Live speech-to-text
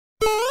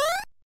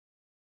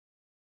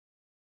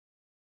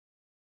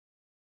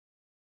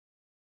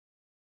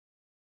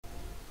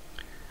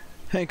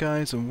Hey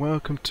guys, and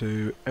welcome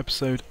to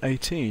episode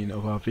 18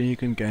 of our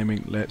vegan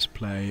gaming let's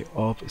play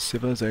of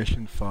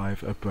Civilization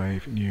 5 A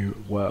Brave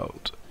New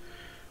World.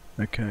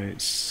 Okay,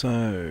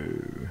 so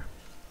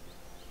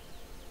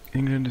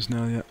England is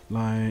now the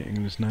ally,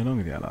 England is no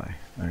longer the ally.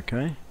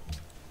 Okay,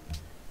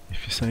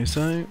 if you say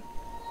so.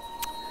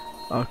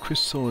 Our Chris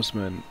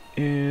Swordsman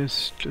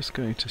is just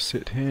going to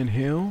sit here and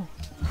heal,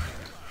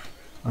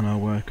 and our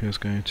worker is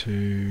going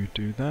to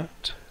do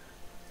that.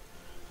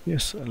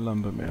 Yes, a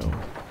lumber mill.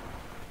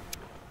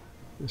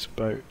 This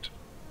boat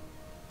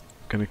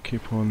gonna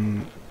keep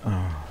on,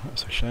 oh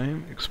that's a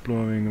shame,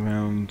 exploring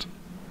around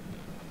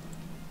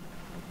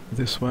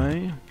this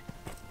way.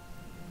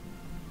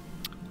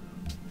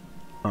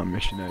 Our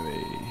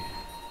missionary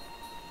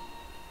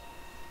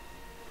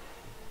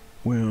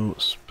will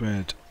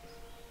spread.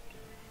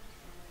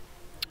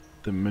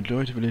 The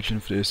majority of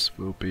religion for this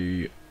will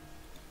be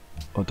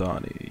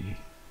Ordani.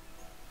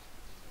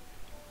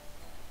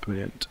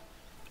 Brilliant.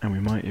 And we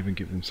might even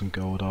give them some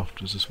gold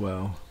afterwards as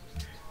well.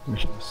 We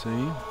shall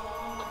see.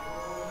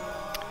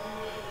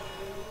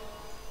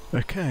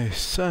 Okay,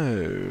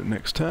 so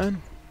next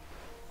turn.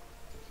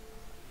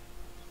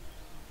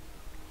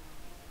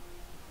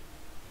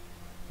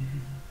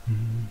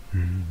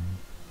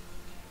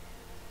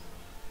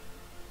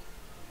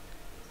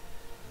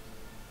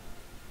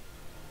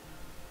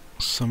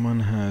 Someone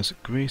has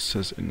Greece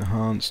has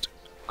enhanced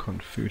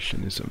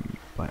Confucianism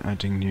by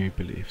adding new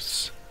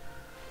beliefs.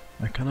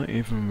 I cannot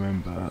even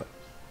remember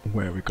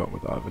where we got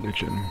with our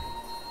religion.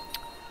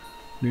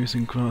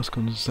 Losing grasp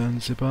on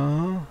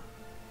Zanzibar.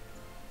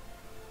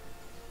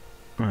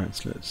 Right,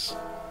 so let's.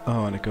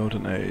 Oh, and a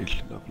golden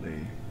age,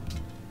 lovely.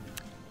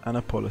 And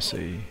a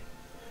policy.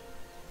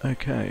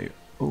 Okay.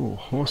 Oh,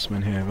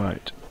 horsemen here,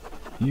 right.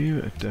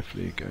 You are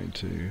definitely going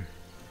to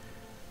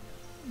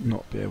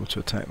not be able to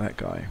attack that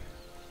guy.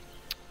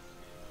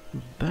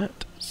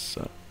 That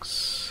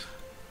sucks.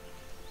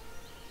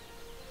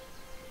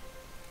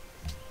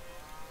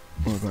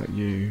 What about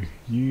you?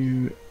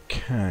 You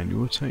can. You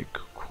will take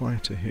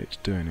quite a hit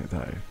doing it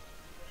though.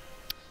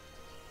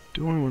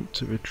 Do I want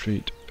to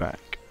retreat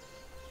back?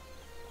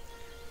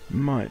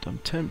 Might. I'm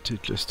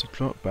tempted just to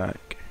drop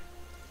back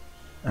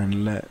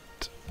and let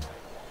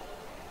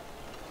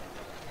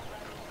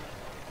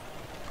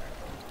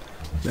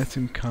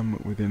him come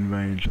within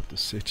range of the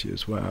city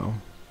as well,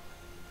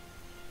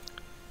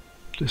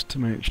 just to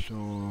make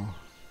sure.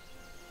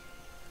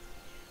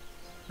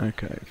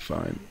 Okay,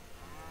 fine.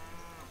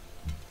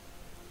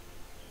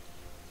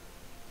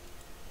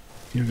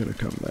 You're gonna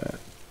come there.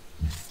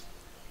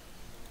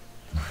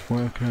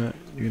 Worker,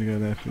 you're gonna go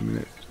there for a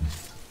minute.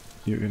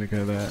 You're gonna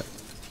go there.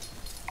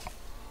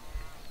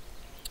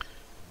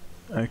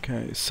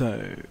 Okay,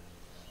 so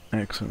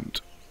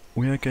excellent.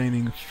 We are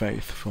gaining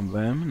faith from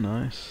them,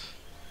 nice.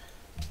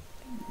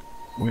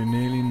 We're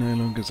nearly no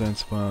longer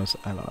Zanzibar's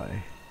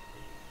ally.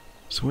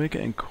 So we're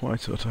getting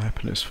quite a lot of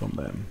happiness from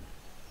them.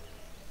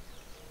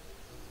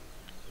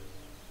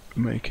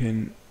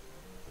 Making...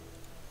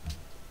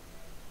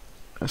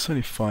 that's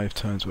only 5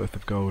 turns worth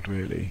of gold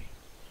really.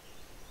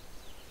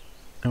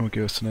 And will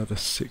give us another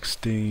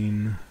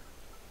 16...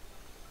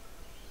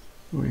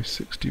 we're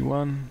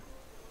 61.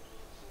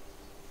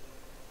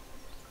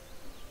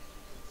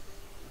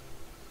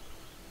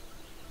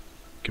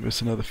 Give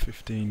us another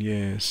 15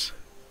 years.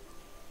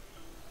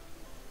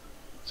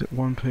 Is it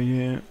 1 per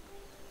year?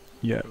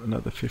 Yeah,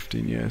 another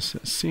 15 years.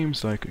 It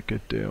seems like a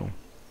good deal.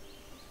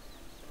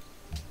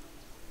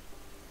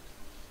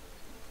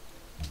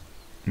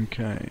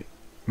 Okay,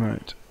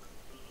 right.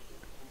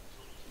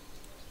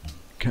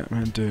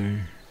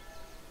 Kathmandu.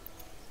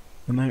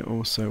 And they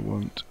also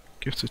want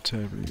gifts of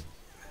Turbo.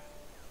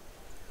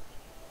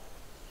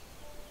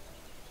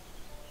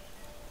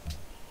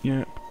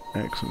 Yep,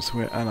 excellent, so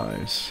we're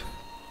allies.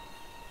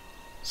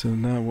 So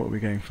now what are we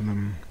getting from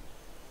them?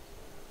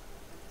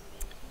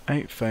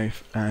 8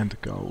 faith and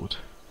gold.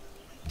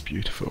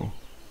 Beautiful.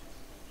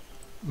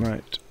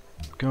 Right,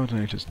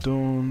 Golden Age has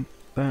dawned.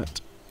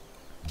 That.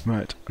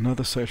 Right,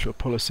 another social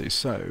policy.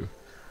 So,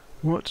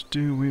 what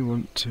do we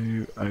want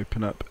to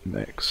open up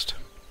next?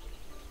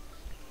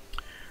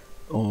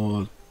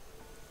 Or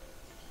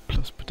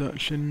plus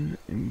production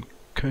in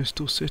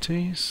coastal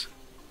cities?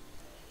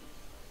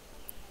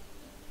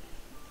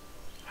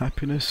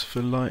 Happiness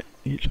for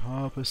each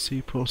harbour,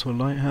 seaport or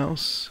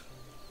lighthouse?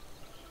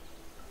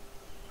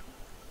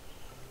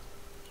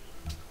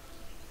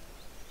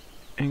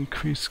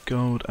 Increase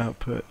gold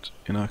output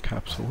in our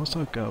capital. What's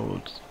our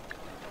gold?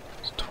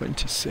 It's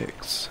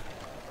 26.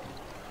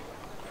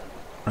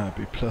 That'd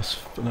be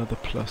another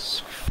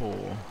 +4.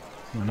 Or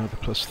another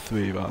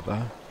 +3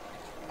 rather.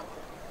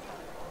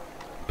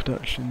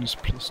 Production's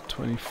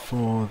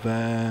 +24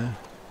 there.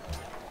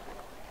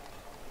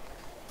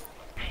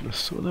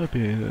 Plus, well, that'd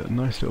be a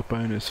nice little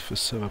bonus for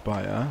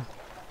Surabaya.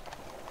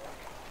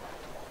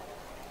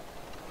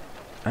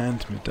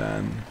 And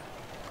Medan.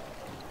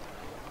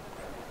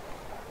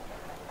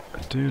 I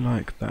do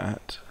like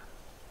that.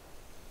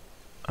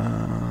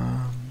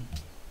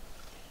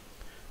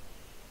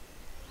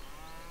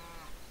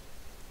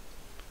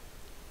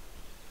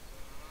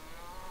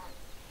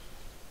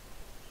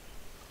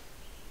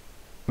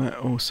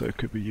 also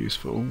could be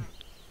useful.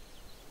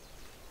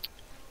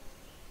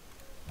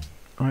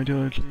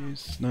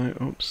 Ideologies? No,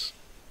 oops.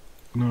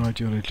 No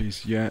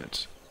ideologies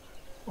yet.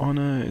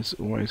 Honour is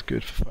always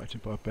good for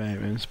fighting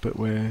barbarians, but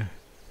we're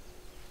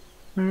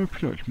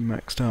pretty much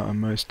maxed out on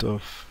most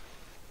of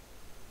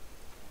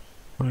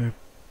what I've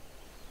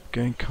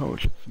gained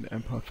culture from the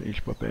Empire for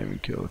each barbarian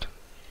killed.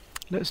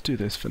 Let's do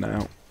this for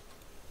now.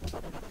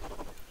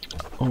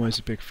 Always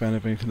a big fan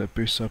of anything that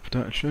boosts our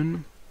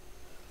production.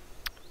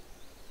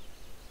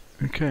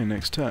 Okay,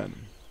 next turn.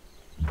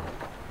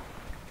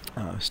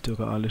 Still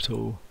got our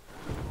little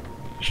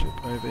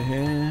ship over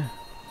here.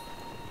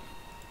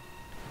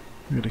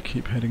 We're going to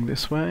keep heading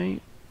this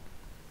way.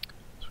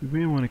 So we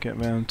really want to get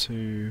round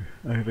to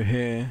over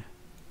here,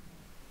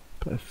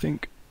 but I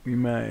think we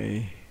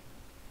may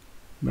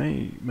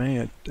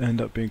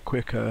end up being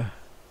quicker,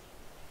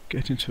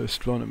 get into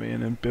astronomy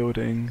and then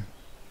building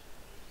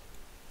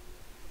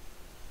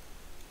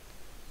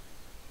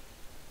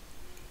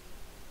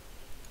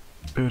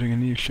a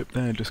new ship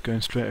there, just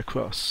going straight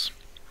across.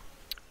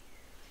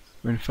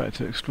 We're in fact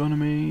at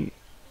astronomy.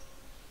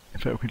 In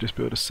fact, we can just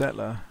build a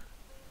settler.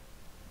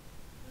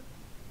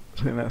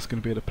 I think that's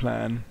going to be the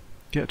plan.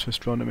 Get to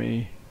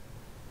astronomy,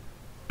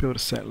 build a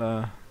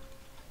settler,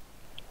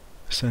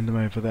 send them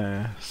over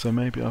there. So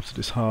maybe after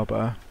this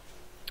harbour,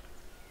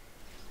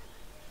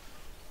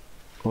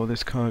 or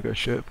this cargo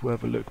ship, we'll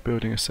have a look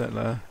building a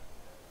settler.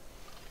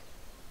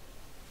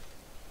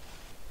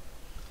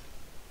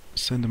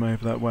 Send them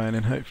over that way, and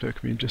then hopefully it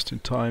can be just in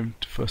time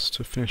for us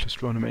to finish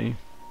astronomy.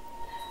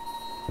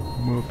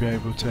 And we'll be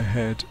able to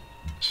head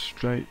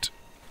straight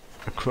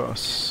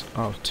across.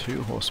 Oh,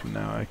 2 horsemen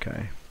now,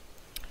 okay.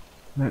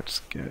 Let's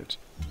get...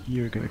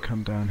 you're going to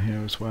come down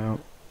here as well.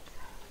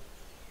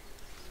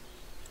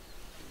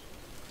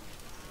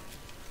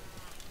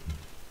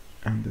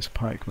 And this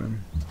pikeman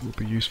will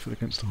be useful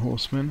against the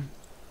horsemen.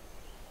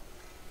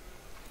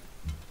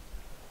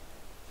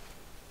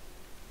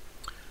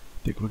 I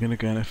think we're going to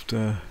go and have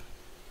to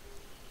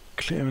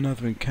clear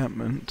another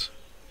encampment.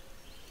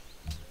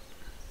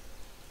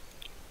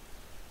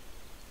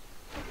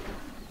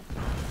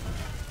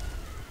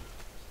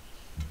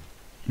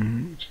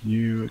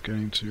 You are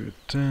going to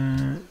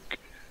attack.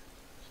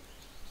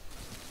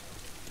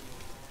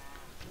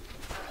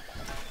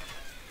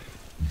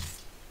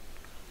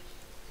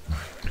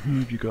 Who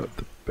have you got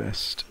the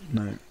best?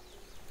 No,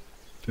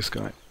 this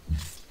guy.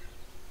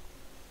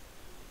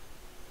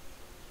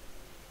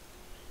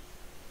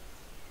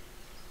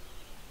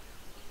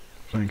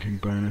 Flanking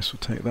bonus, we'll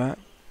take that.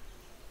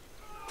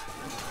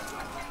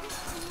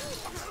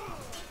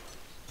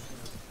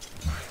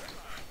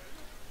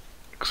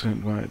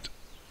 Excellent, right.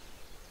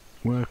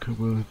 Worker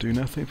will do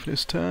nothing for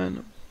this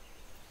turn.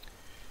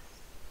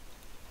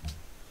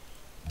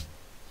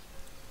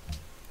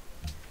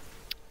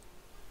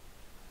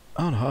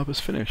 Oh, the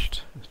harbour's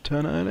finished.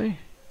 Turn early?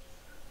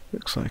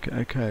 Looks like it.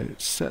 Okay,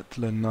 it's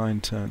settler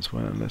 9 turns.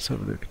 Well, let's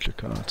have a look at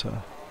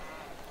Jakarta.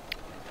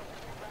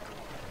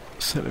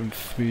 Set him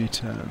 3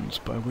 turns,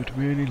 but I would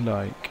really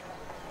like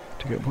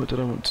to get, what did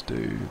I want to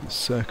do? The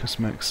Circus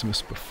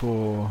Maximus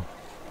before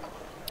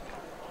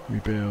we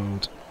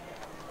build.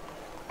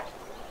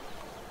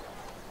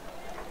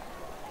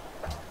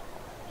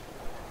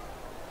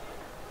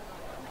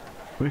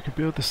 We could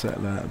build the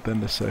settler, then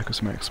the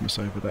Circus Maximus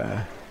over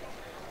there.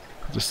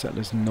 Because the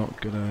settler's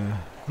not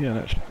gonna... yeah,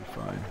 that should be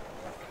fine.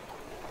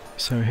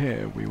 So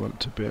here we want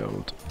to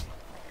build...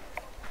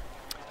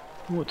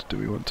 what do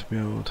we want to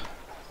build?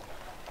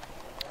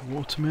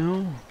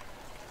 Watermill,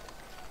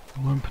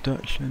 1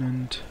 production,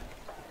 and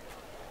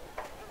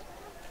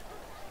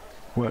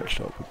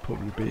workshop would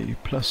probably be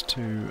 +2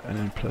 and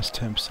then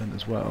 +10%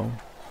 as well.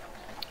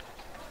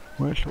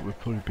 Workshop would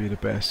probably be the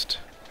best.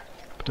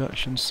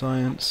 Production,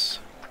 science,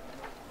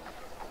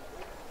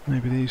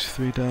 maybe these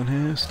 3 down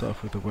here.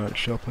 Start with the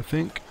workshop, I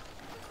think.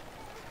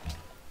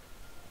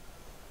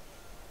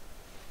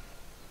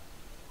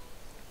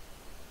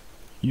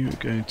 You're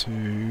going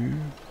to...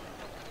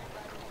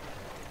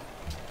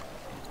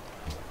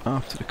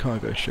 after the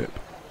cargo ship,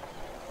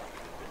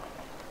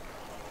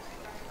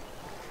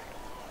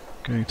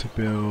 going to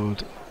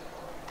build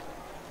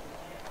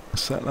a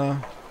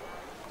settler,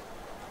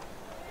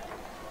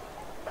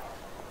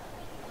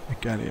 a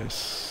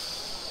galleass.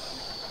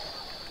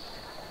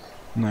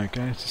 No,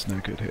 galleass is no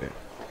good here.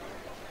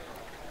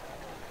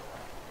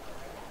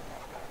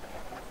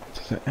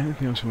 Is there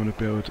anything else you want to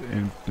build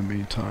in the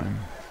meantime?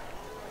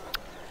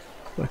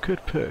 I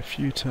could put a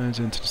few turns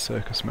into the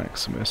Circus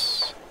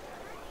Maximus.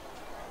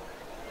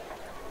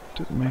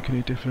 Doesn't make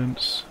any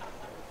difference.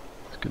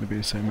 It's going to be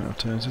the same amount of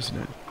turns, isn't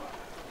it?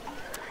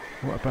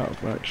 What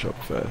about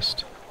workshop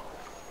first?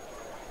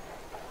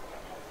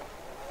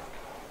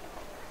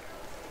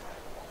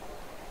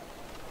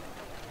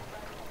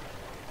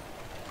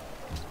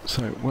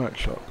 So,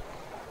 workshop.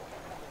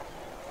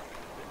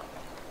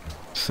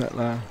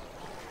 Settler.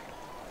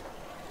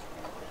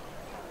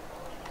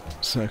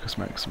 Circus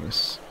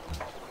Maximus.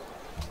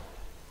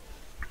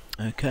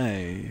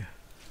 Okay.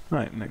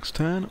 Right, next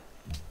turn.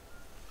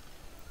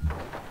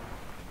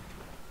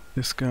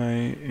 This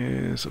guy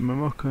is a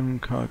Moroccan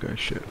cargo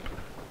ship.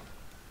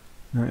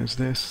 Now is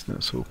this,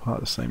 that's all part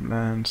of the same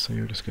land, so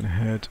you're just going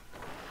to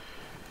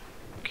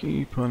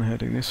keep on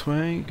heading this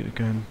way. Going to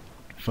go and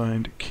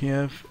find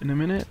Kiev in a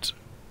minute.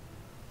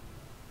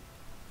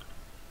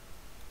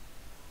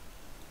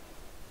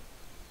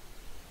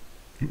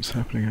 What's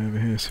happening over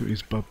here? See what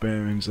these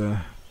barbarians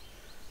are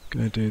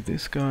going to do.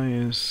 This guy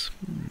is...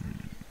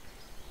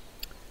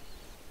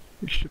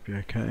 it should be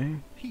okay.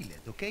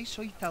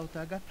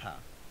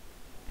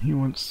 He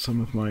wants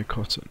some of my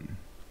cotton.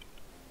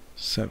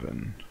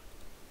 7.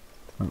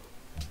 Oh.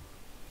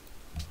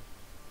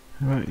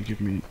 How about you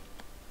give me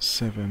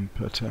 7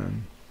 per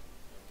turn?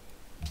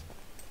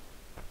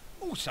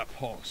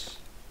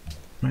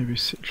 Maybe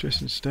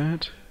citrus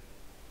instead?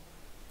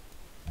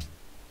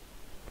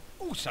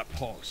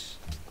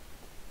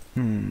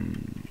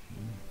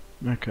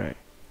 Okay.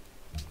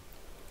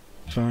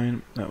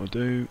 Fine, that will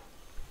do.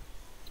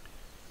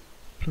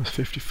 Plus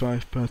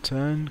 55 per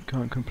turn,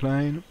 can't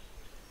complain.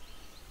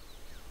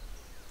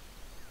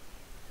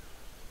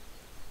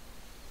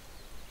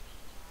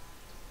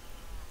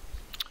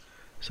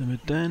 So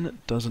Medan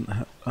doesn't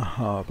have a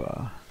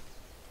harbour.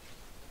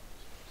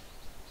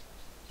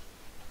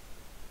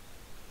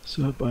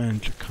 Serbia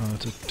and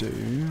Jakarta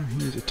do.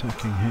 He's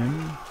attacking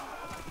him.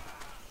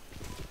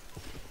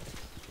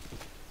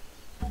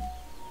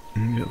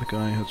 And the other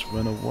guy has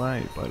run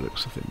away by the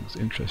looks of things.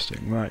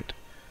 Interesting. Right.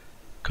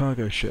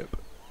 Cargo ship.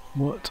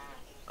 What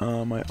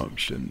are my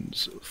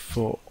options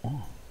for...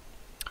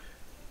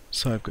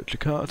 So I've got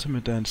Jakarta,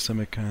 Medan,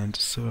 Samarkand,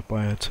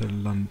 Surabaya to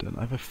London.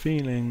 I have a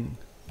feeling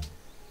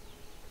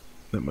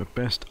that my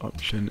best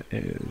option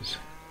is...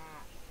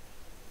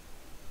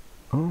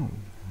 Oh,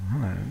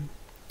 hello.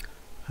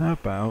 How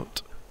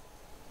about...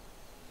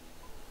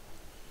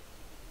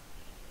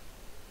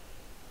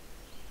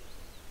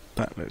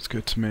 that looks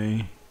good to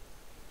me.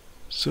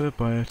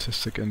 Surabaya to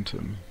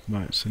Saguntum.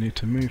 Right, so I need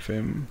to move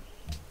him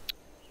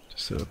to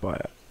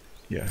Surabaya.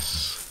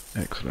 Yes,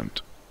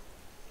 excellent.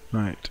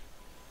 Right.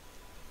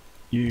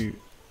 You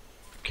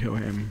kill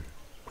him.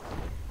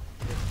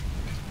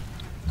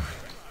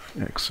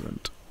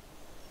 Excellent.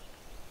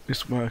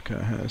 This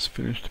worker has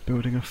finished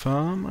building a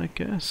farm, I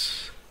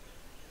guess.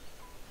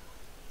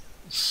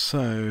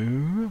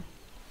 So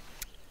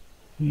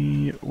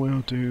he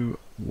will do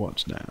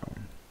what now?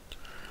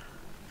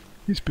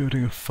 He's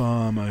building a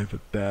farm over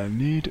there.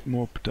 Need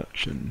more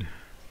production.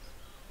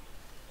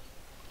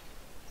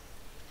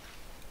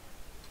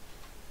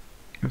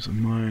 There's a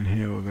mine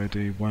here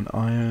already. 1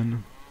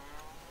 iron.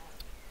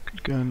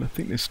 Could go and I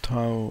think this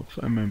tile, if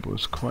I remember,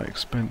 was quite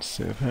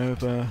expensive.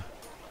 However,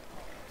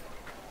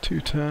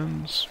 2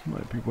 turns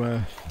might be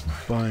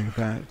worth buying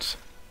that.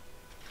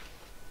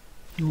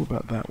 What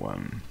about that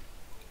one?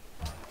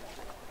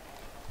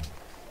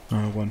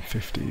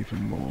 150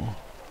 even more.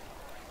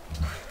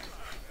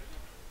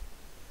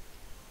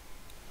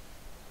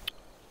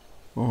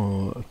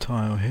 Or a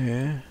tile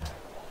here.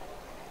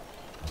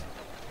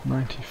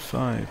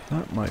 95,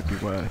 that might be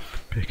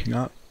worth picking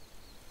up.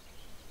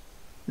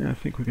 Yeah, I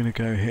think we're going to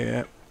go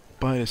here,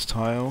 buy this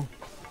tile,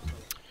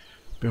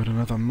 build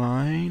another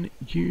mine.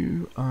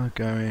 You are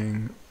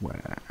going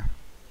where?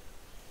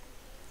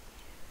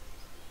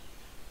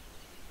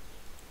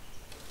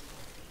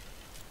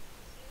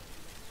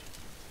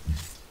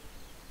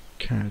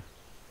 Okay,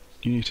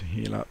 you need to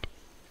heal up.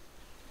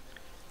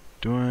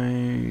 Do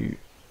I...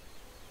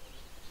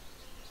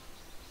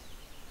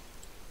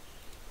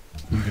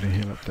 I'm going to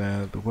heal up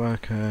there. The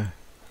worker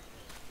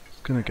is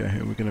going to go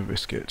here. We're going to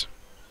risk it.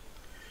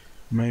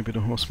 Maybe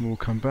the horseman will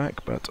come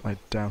back, but I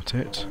doubt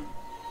it.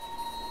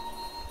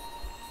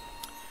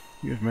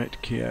 You have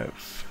met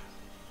Kiev,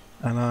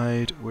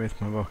 allied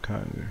with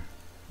Morocco.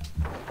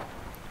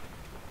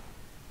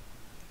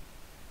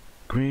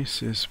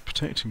 Greece is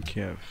protecting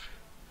Kiev,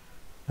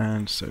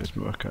 and so is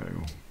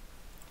Morocco.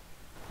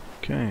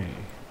 Okay.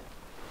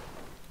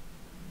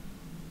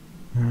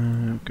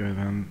 Go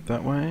down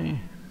that way.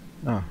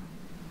 Ah,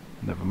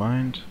 never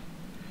mind.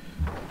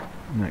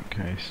 In that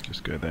case,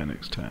 just go there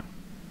next turn.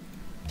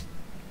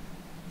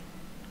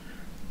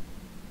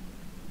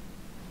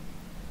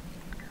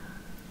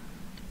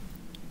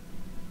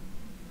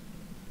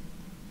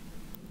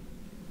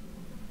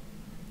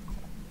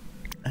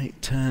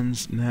 Eight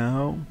turns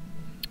now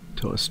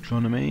to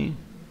astronomy.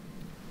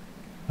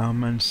 Our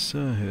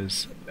Mansur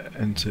has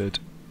entered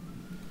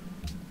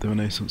the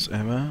Renaissance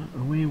era.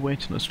 Are we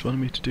waiting on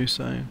astronomy to do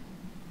so?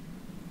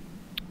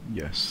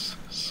 Yes,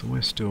 so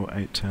we're still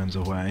 8 turns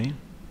away.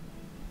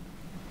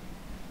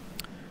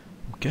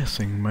 I'm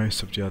guessing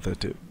most of the other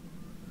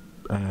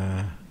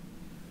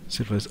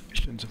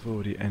civilizations have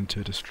already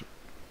entered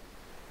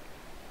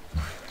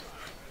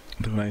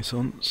the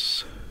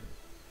Renaissance.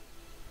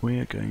 We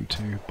are going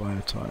to buy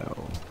a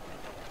tile.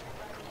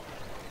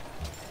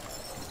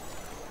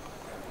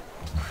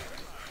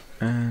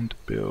 And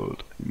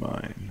build a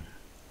mine.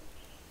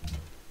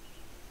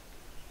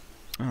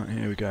 Ah,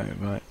 here we go,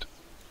 right.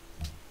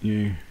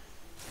 You.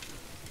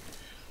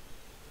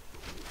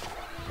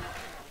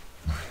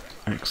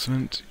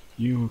 Excellent.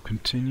 You will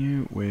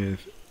continue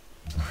with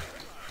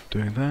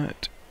Doing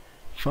that.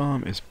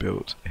 Farm is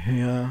built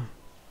here.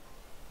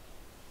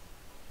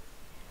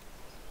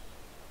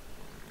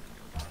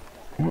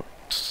 What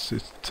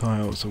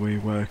tiles are we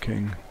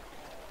working?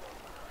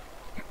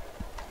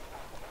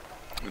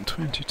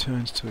 20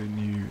 turns to a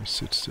new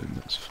citizen,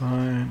 that's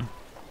fine.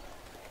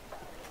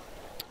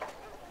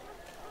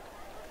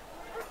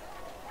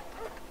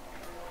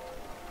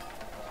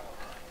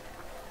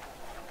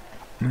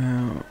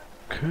 Now,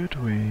 could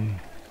we...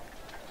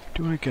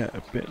 do I get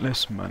a bit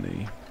less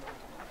money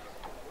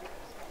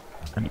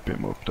and a bit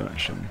more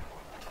production?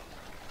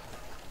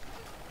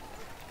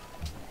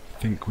 I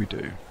think we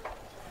do.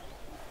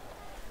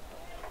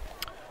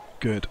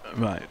 Good,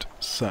 right,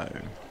 so...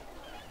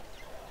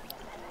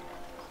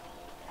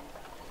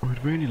 I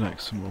would really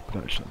like some more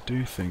production. I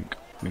do think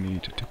we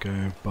need to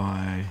go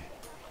buy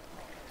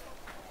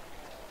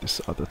this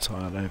other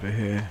tile over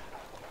here.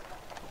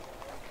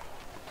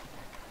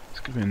 It's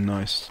going to be a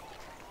nice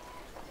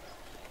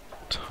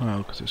tile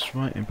because it's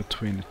right in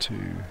between the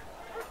two.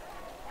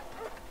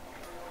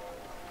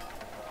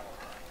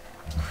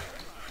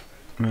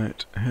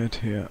 Right, head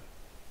here.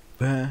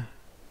 There.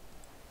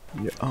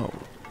 Yeah, oh,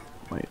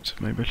 wait,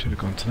 maybe I should have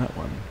gone to that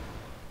one.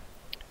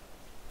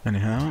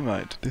 Anyhow,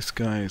 right, this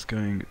guy is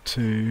going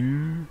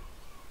to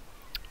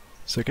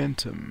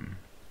Sagentum.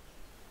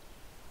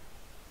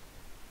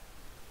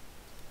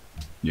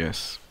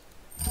 Yes,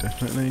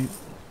 definitely.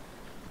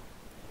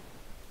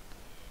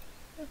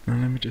 Now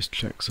let me just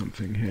check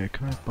something here.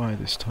 Can I buy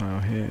this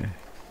tile here?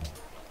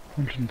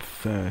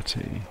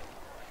 130.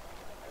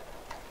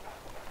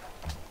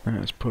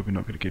 That's probably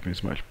not going to give me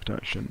as much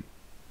production.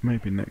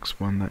 Maybe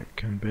next one that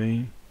can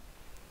be.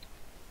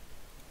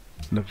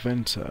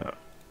 Laventa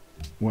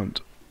want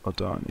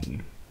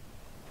Odani.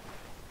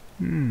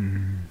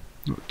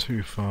 Not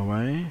too far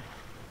away.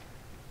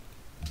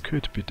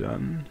 Could be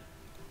done.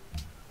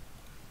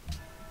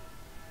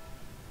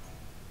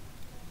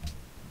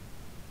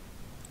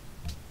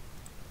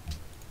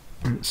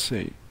 Let's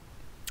see.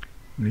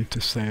 Need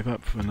to save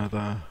up for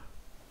another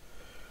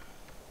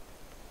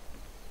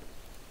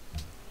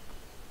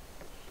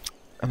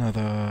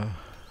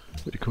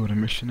what do you call it, a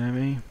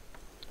missionary?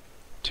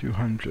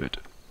 200.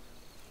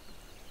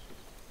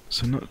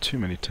 So not too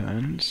many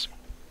turns.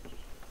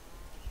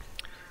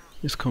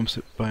 This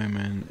composite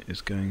bowman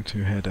is going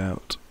to head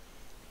out.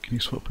 Can you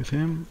swap with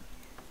him?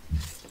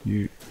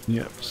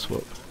 Yep,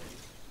 swap.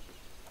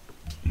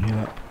 Heal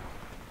up.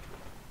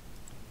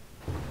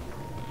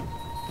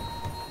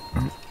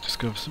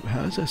 Discover some,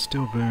 how is there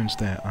still ruins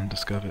there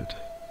undiscovered?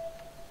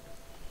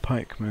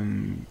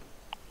 Pikeman.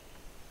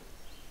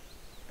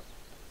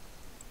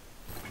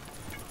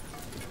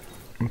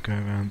 We'll go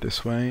around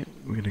this way.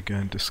 We're going to go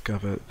and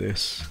discover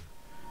this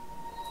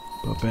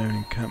barbarian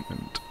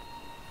encampment.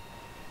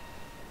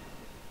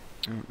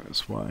 Oh,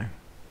 that's why.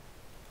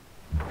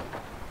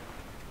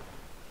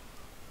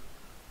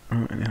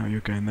 Alright, anyhow, you're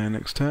going there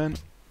next turn.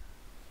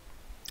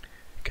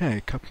 Okay,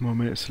 a couple more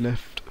minutes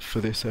left for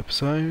this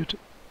episode.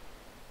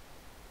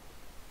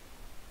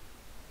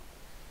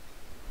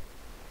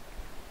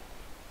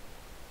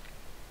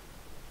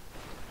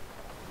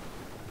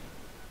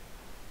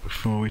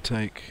 Before we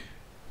take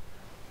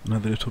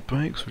another little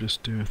break, so we'll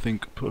just do, I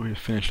think, probably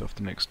finish off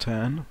the next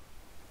turn.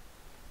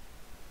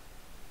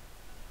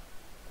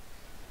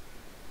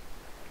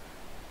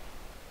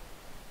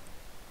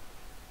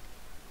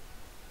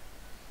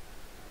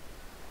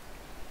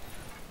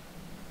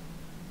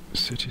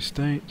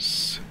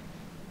 City-states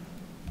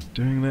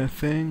doing their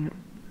thing.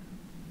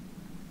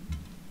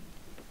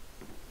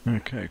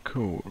 Okay,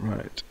 cool,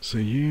 right. So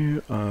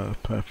you are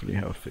perfectly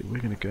healthy. We're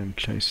going to go and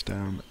chase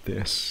down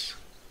this.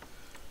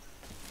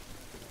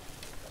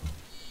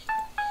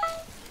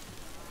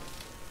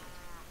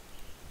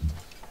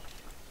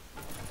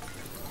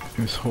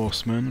 This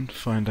horseman and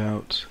find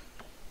out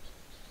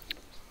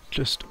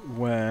just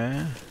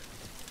where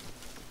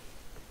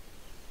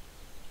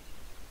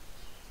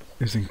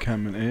his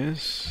encampment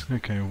is.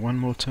 Okay, one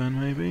more turn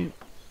maybe.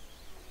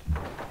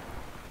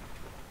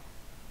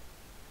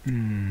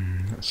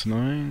 That's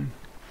 9.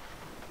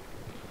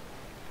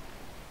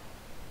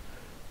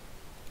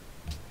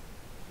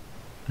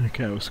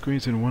 Okay, we'll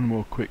squeeze in one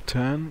more quick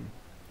turn.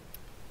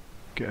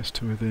 Get us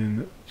to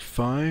within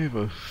 5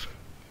 of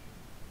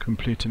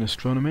completing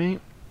astronomy.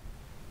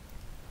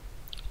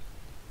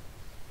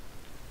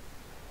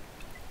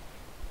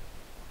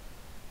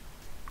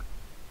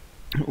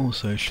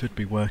 Also should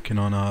be working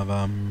on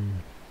our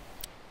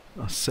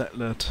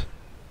settler.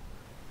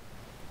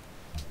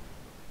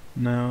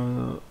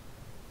 Now,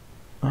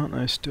 aren't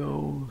there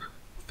still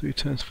 3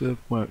 turns for the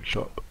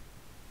workshop?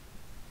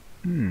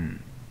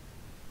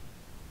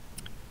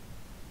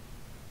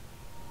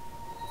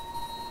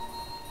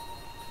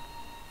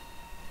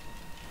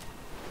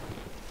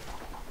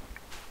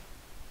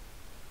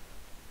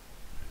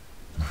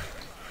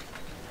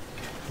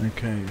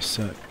 Okay,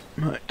 so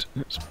right,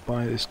 let's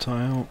buy this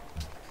tile.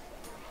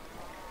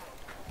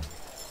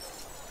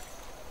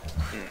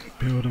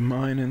 Build a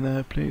mine in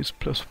there, please.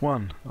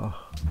 +1.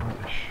 Oh,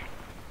 rubbish.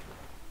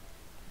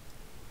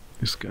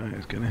 This guy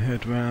is going to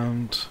head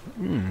round.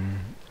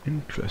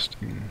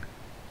 Interesting.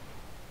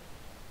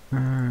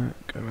 Go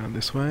around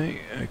this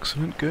way.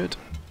 Excellent, good.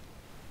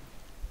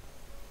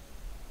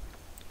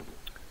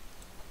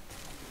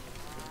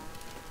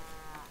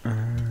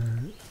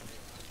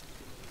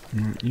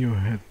 You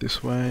head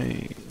this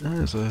way.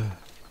 There's a...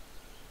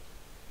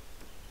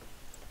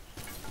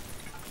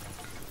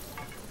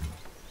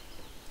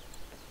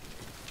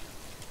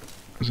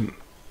 There's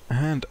a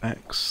hand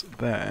axe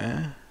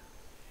there.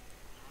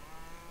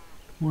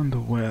 Wonder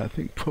where. I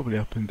think probably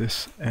up in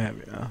this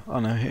area. Oh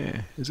no,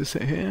 here. Is this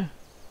it here?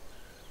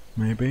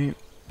 Maybe.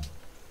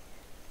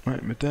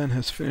 Right, Madan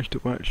has finished the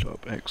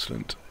workshop.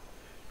 Excellent.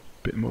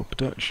 Bit more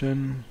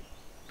production.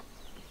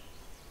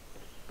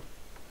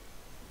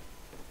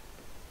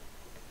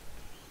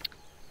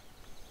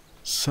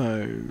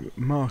 So,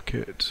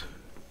 market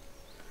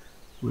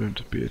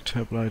wouldn't be a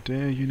terrible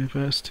idea.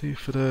 University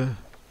for the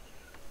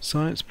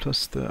science,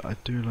 plus I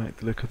do like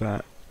the look of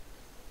that.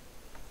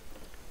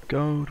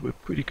 Gold, we're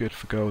pretty good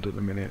for gold at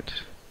the minute.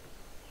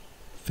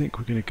 I think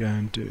we're going to go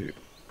and do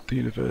the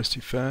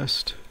university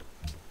first.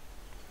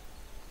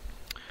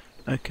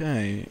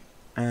 Okay,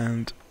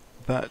 and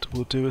that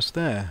will do us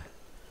there.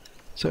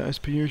 So as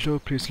per usual,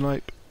 please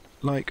like,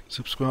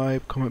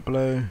 subscribe, comment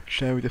below,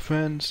 share with your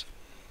friends,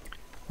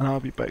 and I'll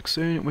be back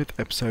soon with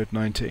episode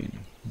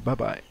 19. Bye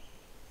bye.